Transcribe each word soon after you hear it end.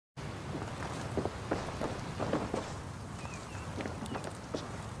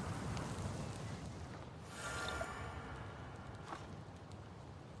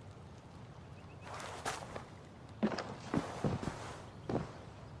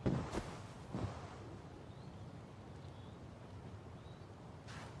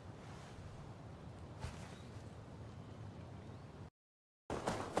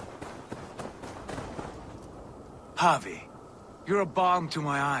Javi, you're a balm to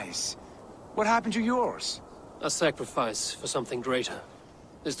my eyes. What happened to yours? A sacrifice for something greater.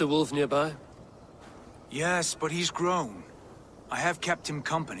 Is the wolf nearby? Yes, but he's grown. I have kept him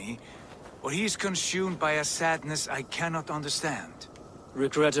company, but he's consumed by a sadness I cannot understand.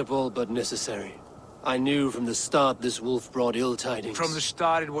 Regrettable, but necessary. I knew from the start this wolf brought ill tidings. From the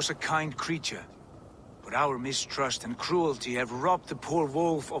start it was a kind creature. But our mistrust and cruelty have robbed the poor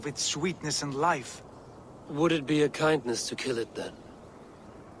wolf of its sweetness and life. Would it be a kindness to kill it then?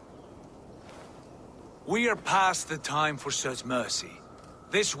 We are past the time for such mercy.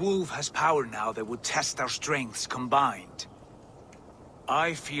 This wolf has power now that would test our strengths combined.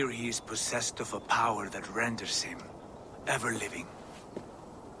 I fear he is possessed of a power that renders him ever-living.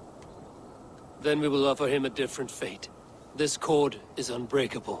 Then we will offer him a different fate. This cord is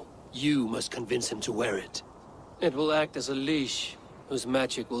unbreakable. You must convince him to wear it. It will act as a leash, whose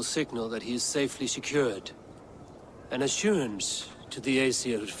magic will signal that he is safely secured. An assurance to the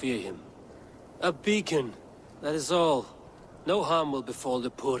Aesir who fear him. A beacon, that is all. No harm will befall the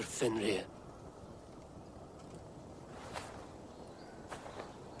poor Fenrir.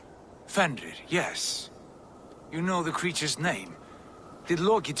 Fenrir, yes. You know the creature's name. Did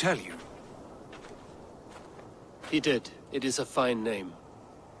Loki tell you? He did. It is a fine name.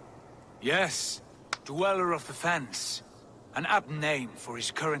 Yes. Dweller of the Fens. An apt name for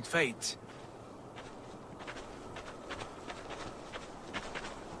his current fate.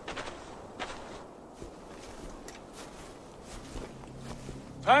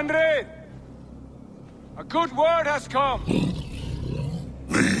 Fenrir! A good word has come!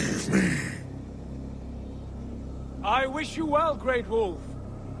 Leave me. I wish you well, Great Wolf.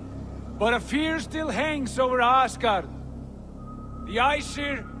 But a fear still hangs over Asgard. The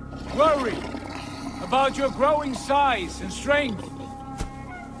Aesir worry about your growing size and strength.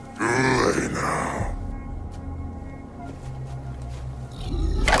 Do they now?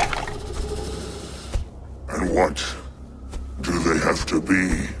 And what do they have to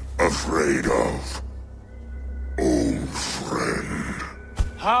be afraid of? Old friend.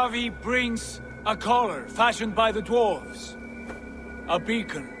 Javi brings a collar fashioned by the dwarves. A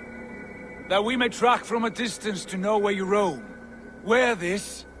beacon. That we may track from a distance to know where you roam. Wear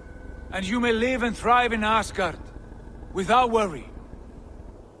this, and you may live and thrive in Asgard, without worry.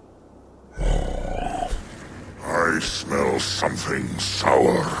 I smell something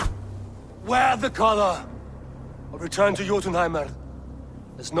sour. Wear the collar! Or return to Jotunheimer.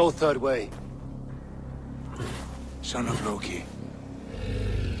 There's no third way. Son of Loki,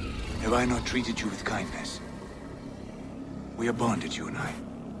 have I not treated you with kindness? We are bonded, you and I.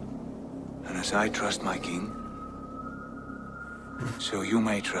 And as I trust my king, so you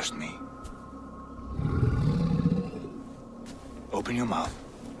may trust me. Open your mouth.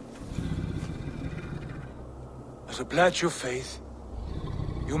 As a pledge of faith,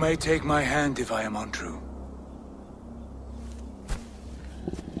 you may take my hand if I am untrue.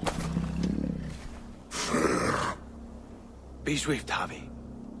 Fair. Be swift, Javi.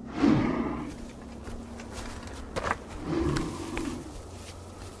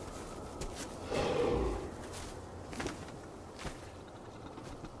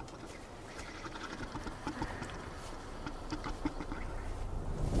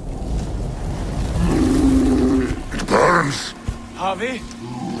 Javi?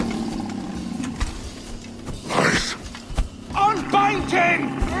 Lies. Unbind him!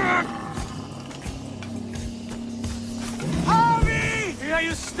 Javi! Here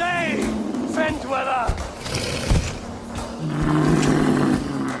you stay, Fen Dweller!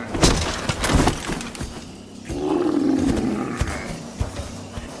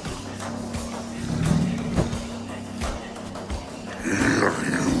 Here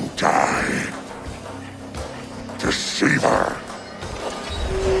you die. Deceiver.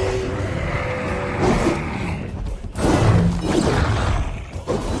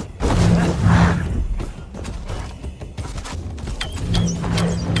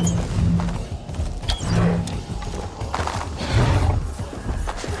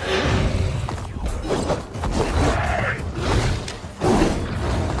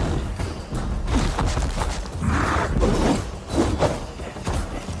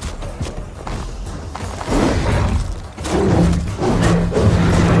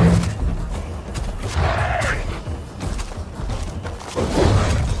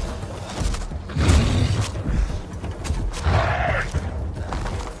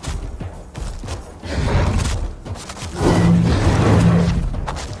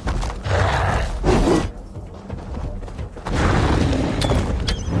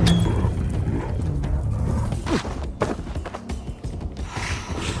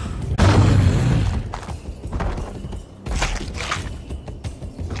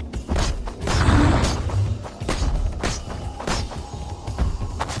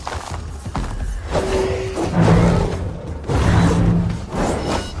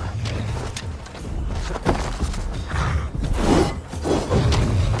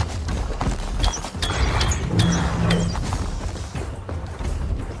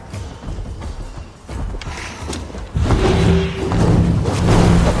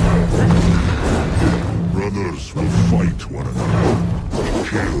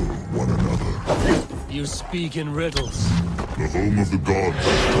 one another. You speak in riddles. The home of the gods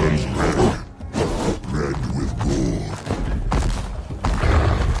turns red. Red with gore.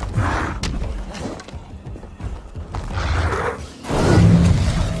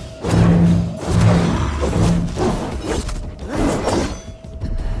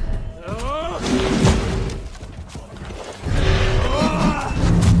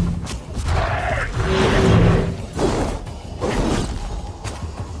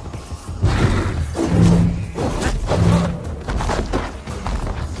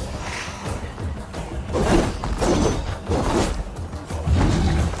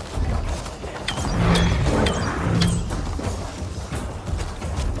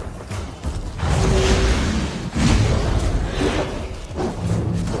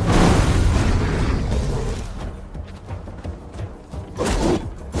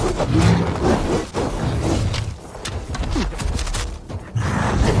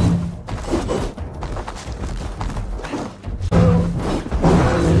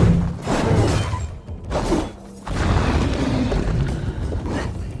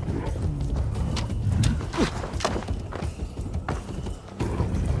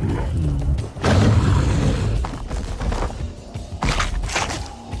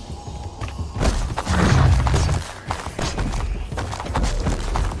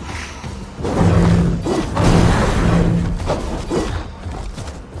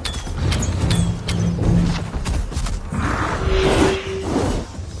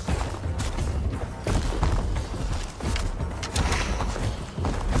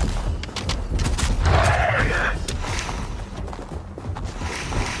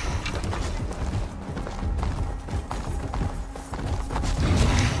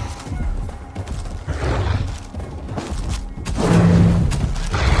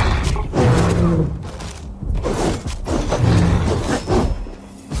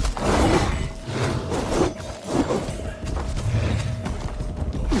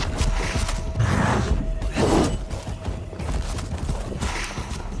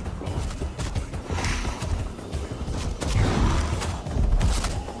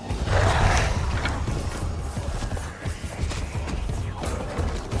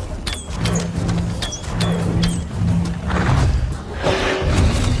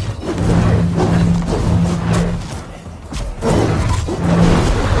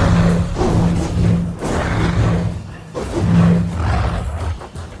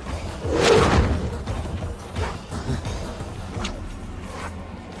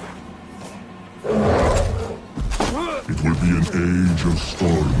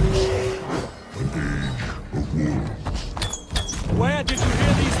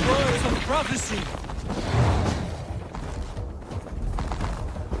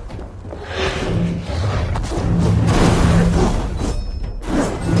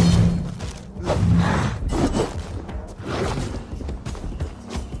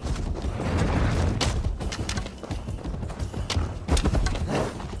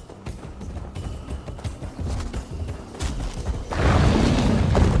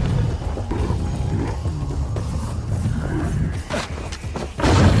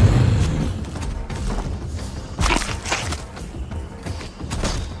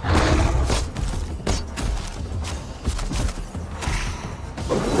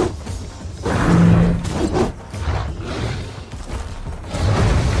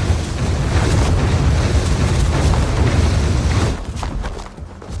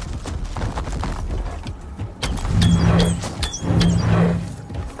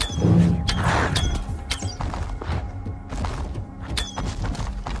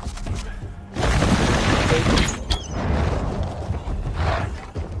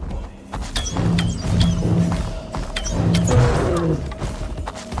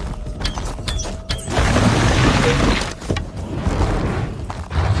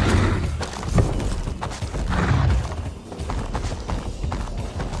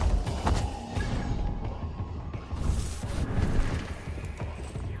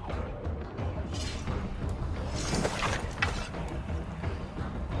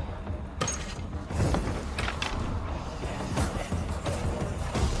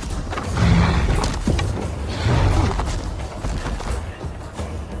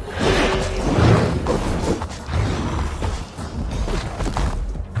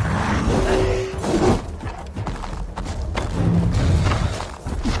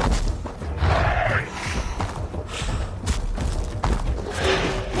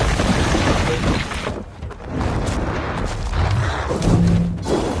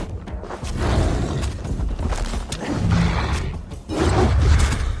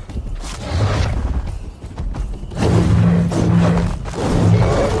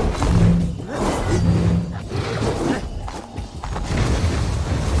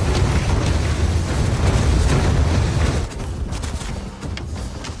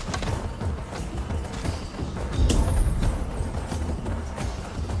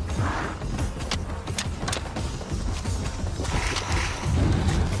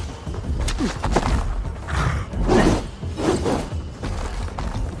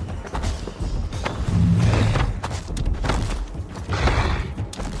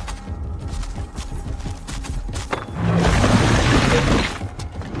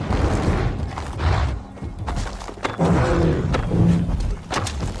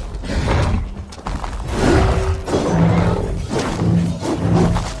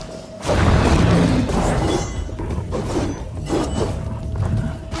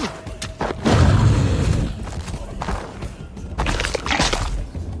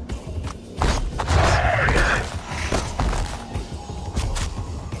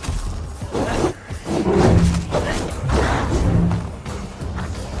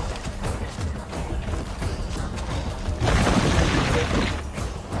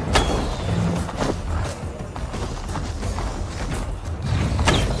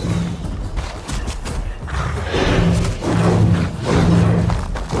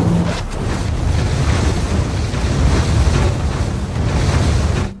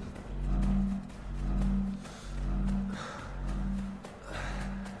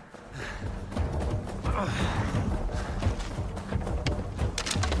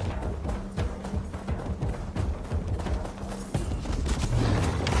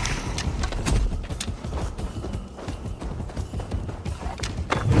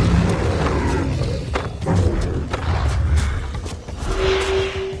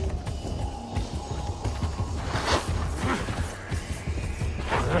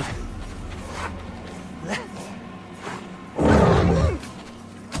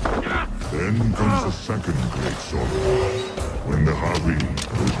 Then comes the second great sorrow, when the Havi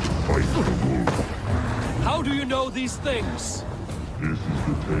goes to fight the wolf. How do you know these things? This is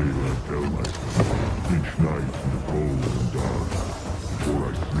the tale I tell myself each night in the cold and dark, before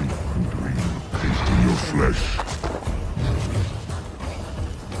I sleep and dream of tasting your flesh.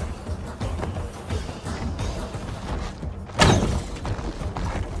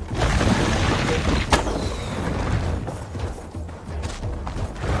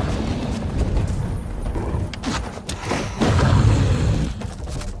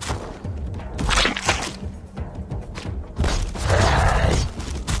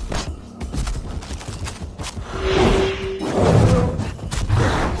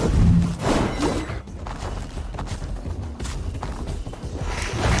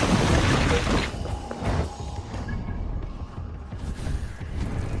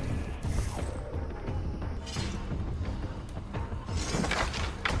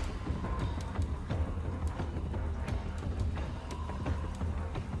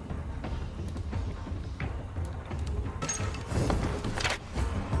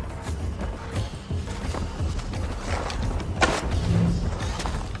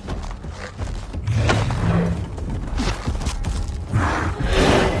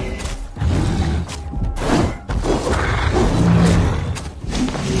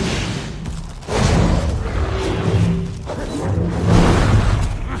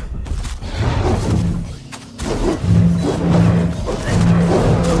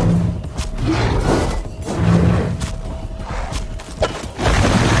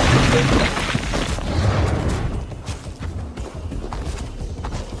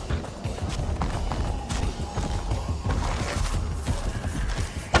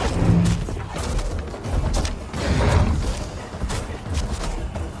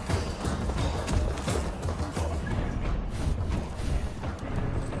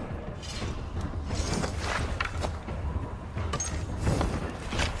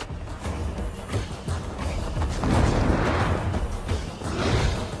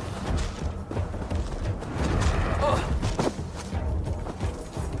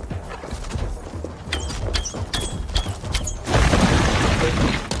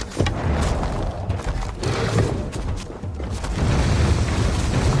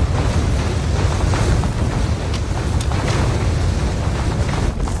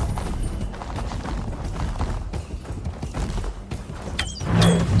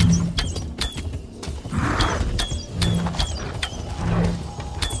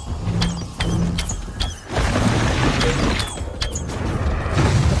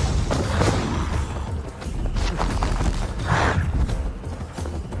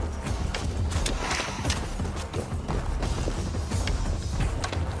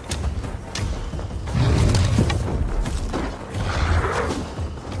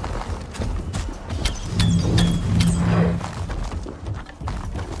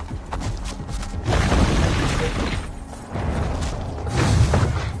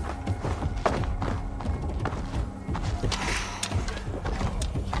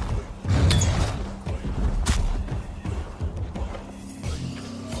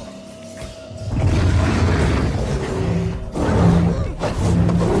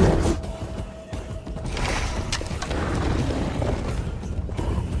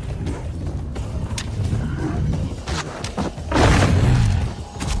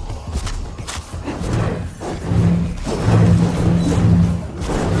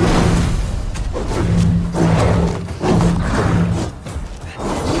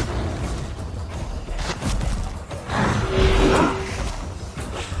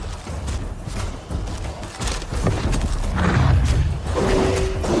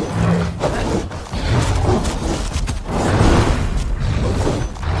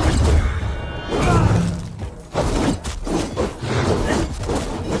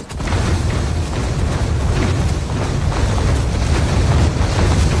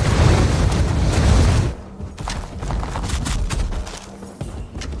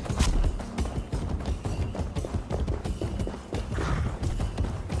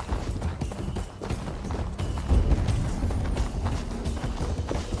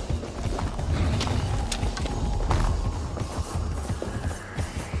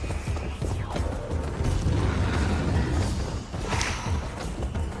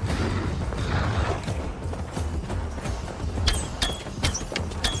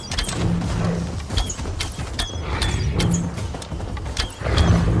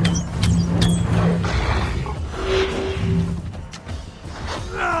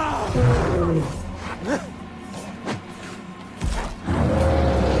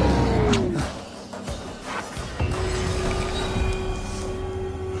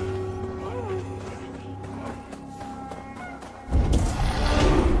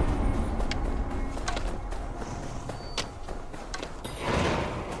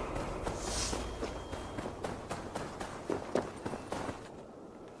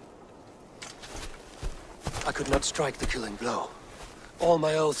 I could not strike the killing blow. All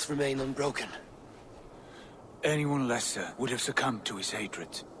my oaths remain unbroken. Anyone lesser would have succumbed to his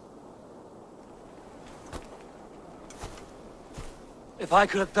hatred. If I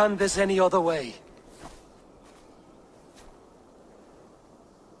could have done this any other way...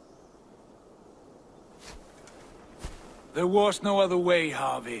 There was no other way,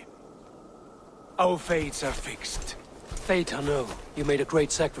 Harvey. Our fates are fixed. Fate, I know. You made a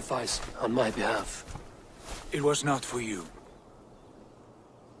great sacrifice on my behalf. It was not for you.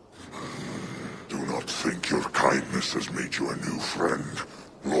 Do not think your kindness has made you a new friend,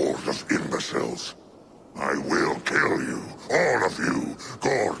 Lord of Imbeciles. I will kill you, all of you,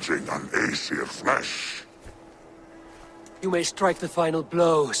 gorging on Aesir flesh. You may strike the final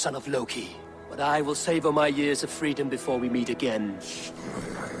blow, son of Loki, but I will savor my years of freedom before we meet again.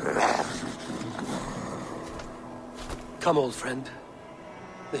 Come, old friend.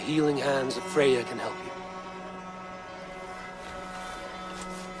 The healing hands of Freya can help you.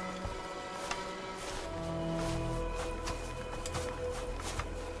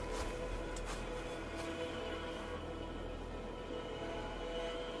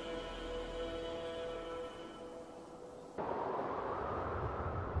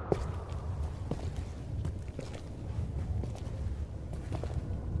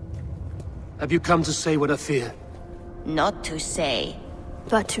 Have you come to say what I fear? Not to say,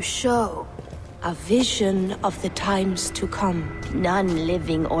 but to show. A vision of the times to come. None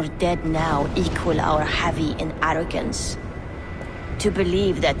living or dead now equal our heavy in arrogance. To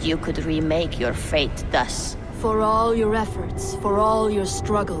believe that you could remake your fate thus. For all your efforts, for all your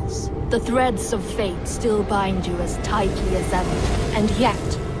struggles, the threads of fate still bind you as tightly as ever. And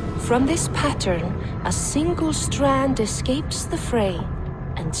yet, from this pattern, a single strand escapes the fray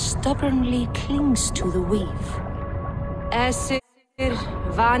and stubbornly clings to the weave. Æsir,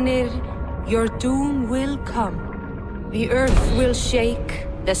 Vanir, your doom will come. The earth will shake,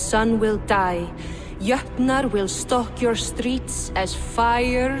 the sun will die. Jötnar will stalk your streets as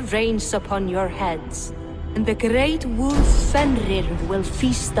fire rains upon your heads. And the great wolf Fenrir will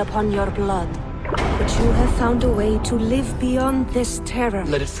feast upon your blood. But you have found a way to live beyond this terror.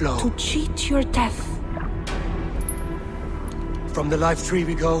 Let it flow. To cheat your death. From the life tree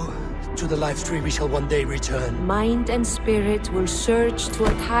we go, to the life tree we shall one day return. Mind and spirit will surge to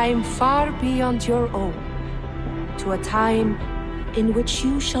a time far beyond your own. To a time in which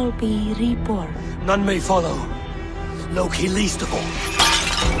you shall be reborn. None may follow. Loki least of all.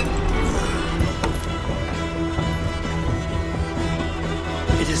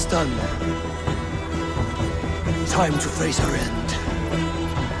 It is done. Time to face our end.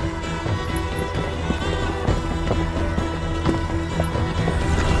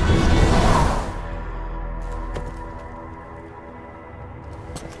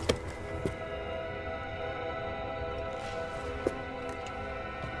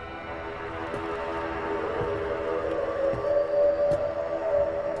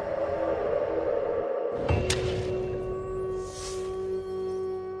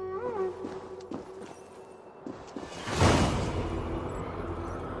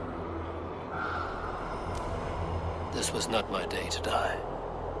 This was not my day to die.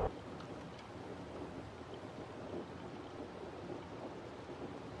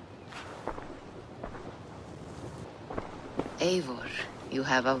 Eivor, you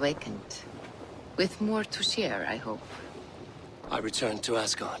have awakened. With more to share, I hope. I returned to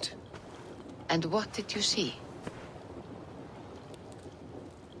Asgard. And what did you see?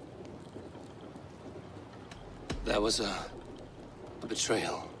 There was a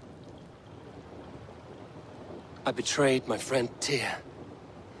betrayal. I betrayed my friend Tyr.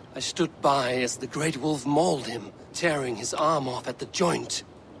 I stood by as the Great Wolf mauled him, tearing his arm off at the joint.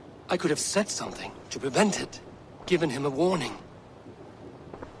 I could have said something to prevent it, given him a warning.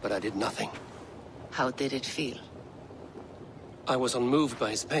 But I did nothing. How did it feel? I was unmoved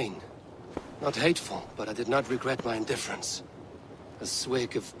by his pain. Not hateful, but I did not regret my indifference. A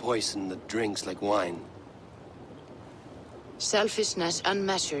swig of poison that drinks like wine. Selfishness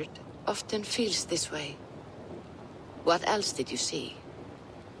unmeasured often feels this way. What else did you see?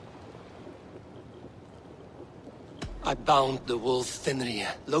 I bound the wolf Fenrir,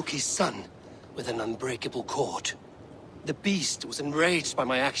 Loki's son, with an unbreakable cord. The beast was enraged by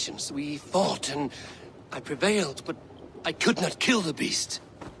my actions. We fought and I prevailed, but I could not kill the beast.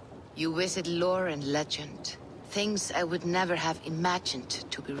 You visit lore and legend. Things I would never have imagined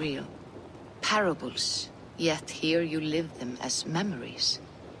to be real. Parables, yet here you live them as memories.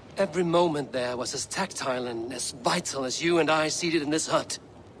 Every moment there was as tactile and as vital as you and I seated in this hut.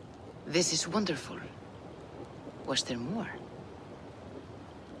 This is wonderful. Was there more?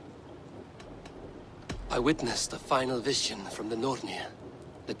 I witnessed a final vision from the Nornir,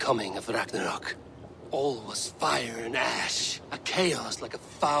 the coming of Ragnarok. All was fire and ash, a chaos like a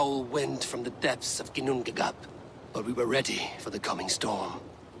foul wind from the depths of Ginnungagap. But we were ready for the coming storm.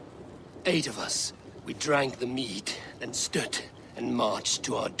 8 of us, we drank the mead, then stood and marched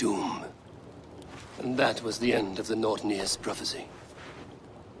to our doom. And that was the end of the Nornir's prophecy.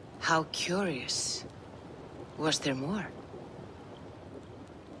 How curious. Was there more?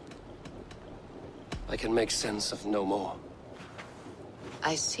 I can make sense of no more.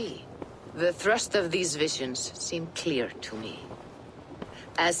 I see. The thrust of these visions seem clear to me.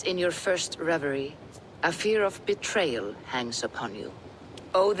 As in your first reverie, a fear of betrayal hangs upon you.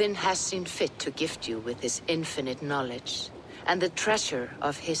 Odin has seen fit to gift you with his infinite knowledge, and the treasure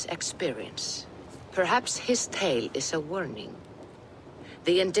of his experience. Perhaps his tale is a warning.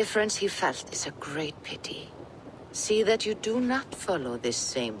 The indifference he felt is a great pity. See that you do not follow this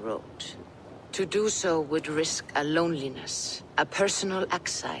same road. To do so would risk a loneliness, a personal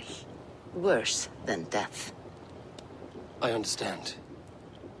exile, worse than death. I understand.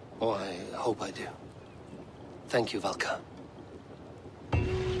 Or I hope I do. Thank you, Valka.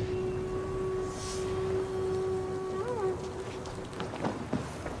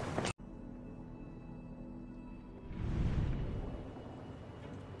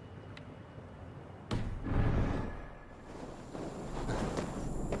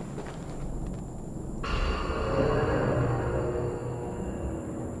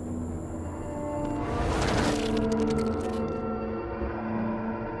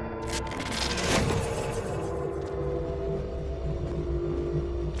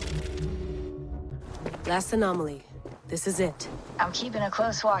 Last anomaly. This is it. I'm keeping a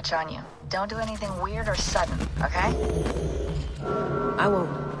close watch on you. Don't do anything weird or sudden, okay? I won't.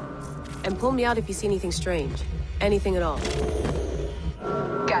 And pull me out if you see anything strange. Anything at all.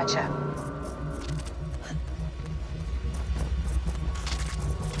 Gotcha.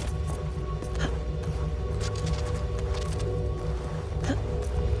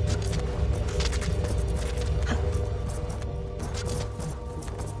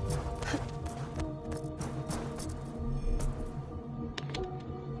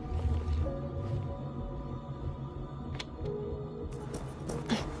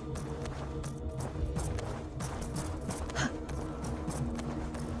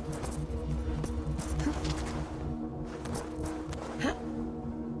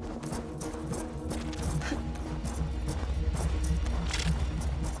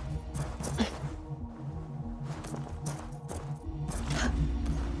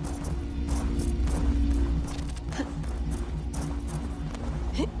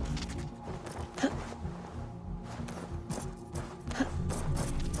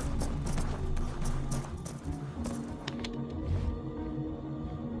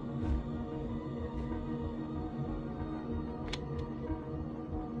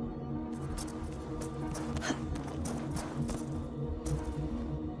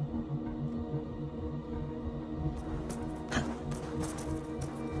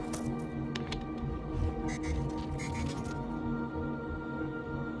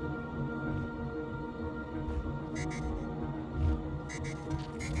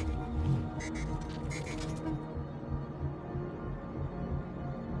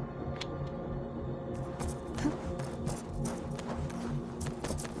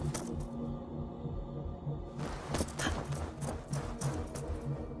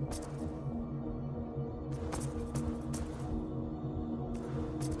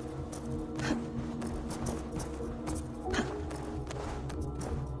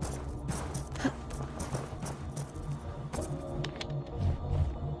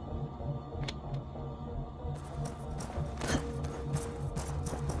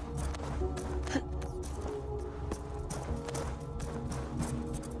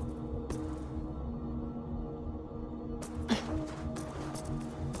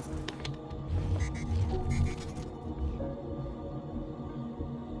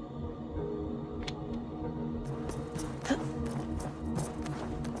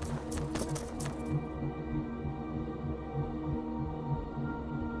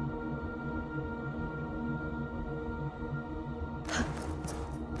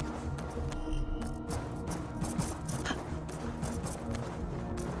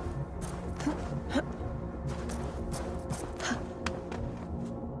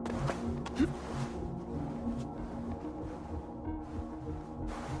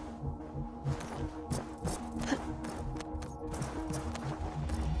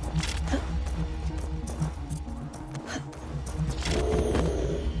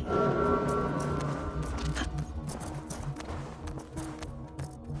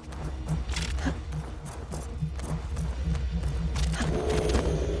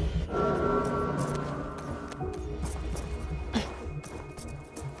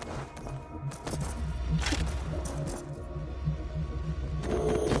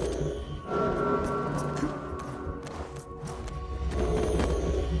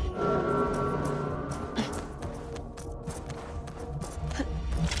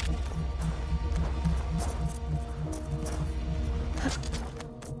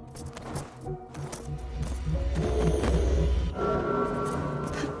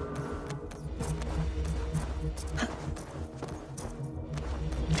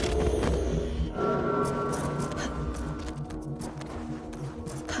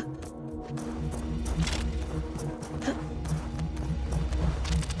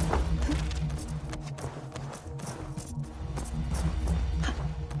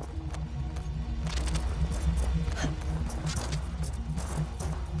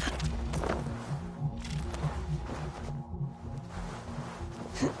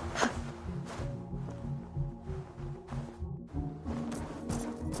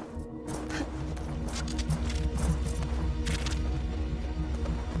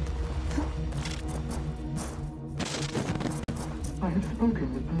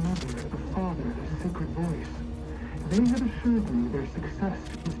 spoken with the mother, the father, the sacred voice. They have assured me their success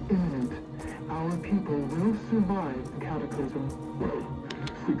is imminent. Our people will survive the cataclysm. Well,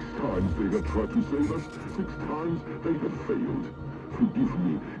 6 times they have tried to save us, 6 times they have failed. Forgive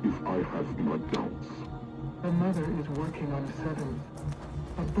me if I have my doubts. The mother is working on a 7th.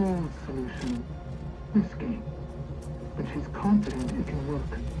 A bold solution. Risky. But she's confident it can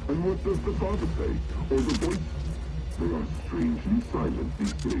work. And what does the father say? Or the voice? They are strangely silent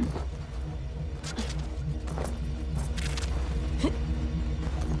these days.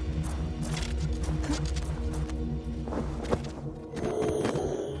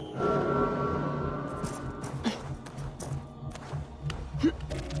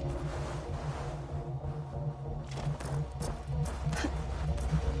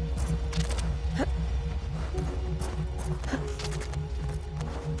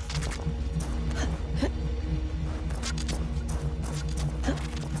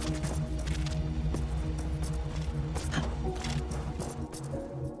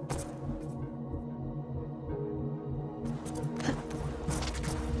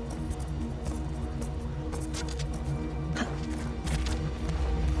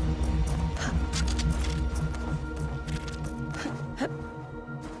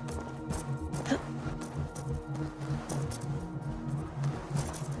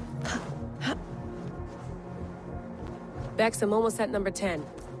 Bex, I'm almost at number 10.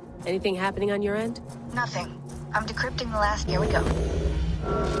 Anything happening on your end? Nothing. I'm decrypting the last... Here we go.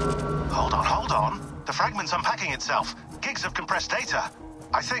 Hold on, hold on. The fragment's unpacking itself. Gigs of compressed data.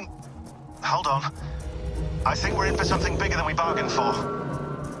 I think... Hold on. I think we're in for something bigger than we bargained for.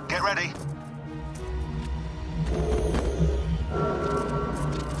 Get ready.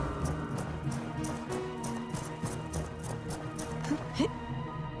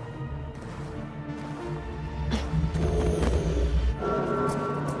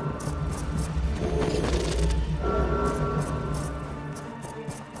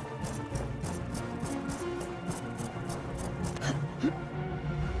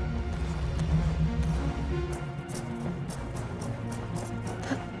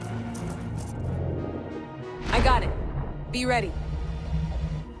 Got it. Be ready.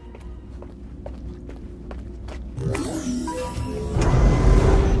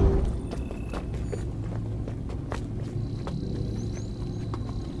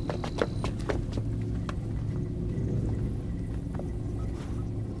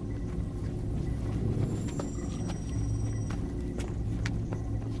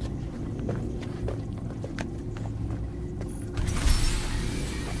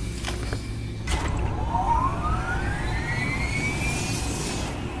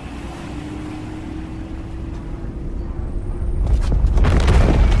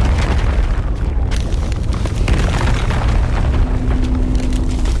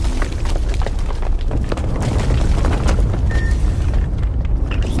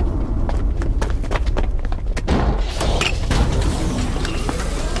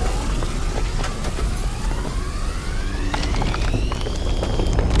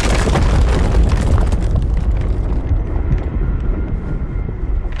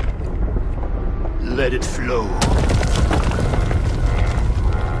 Let it flow.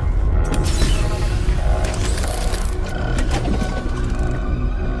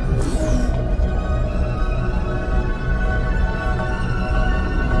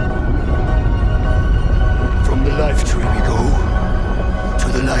 From the life tree we go. To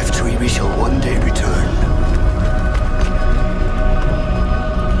the life tree we shall one day return.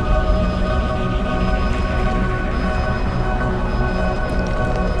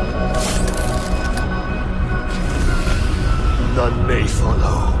 None may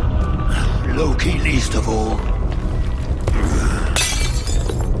follow. Loki least of all.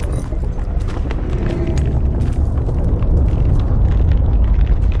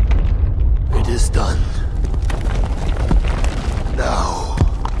 It is done. Now,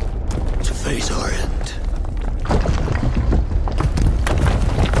 to face our end.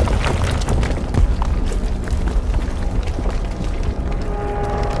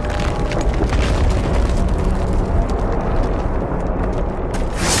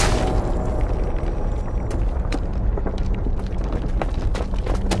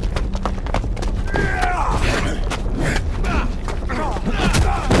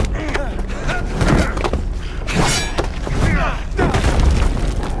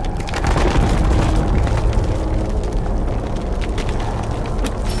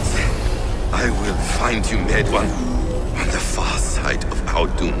 Find you, Mad One, on the far side of our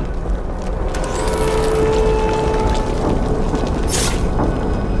doom.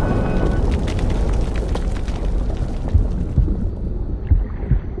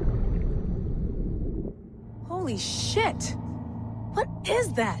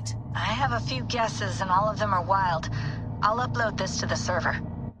 that? I have a few guesses and all of them are wild. I'll upload this to the server.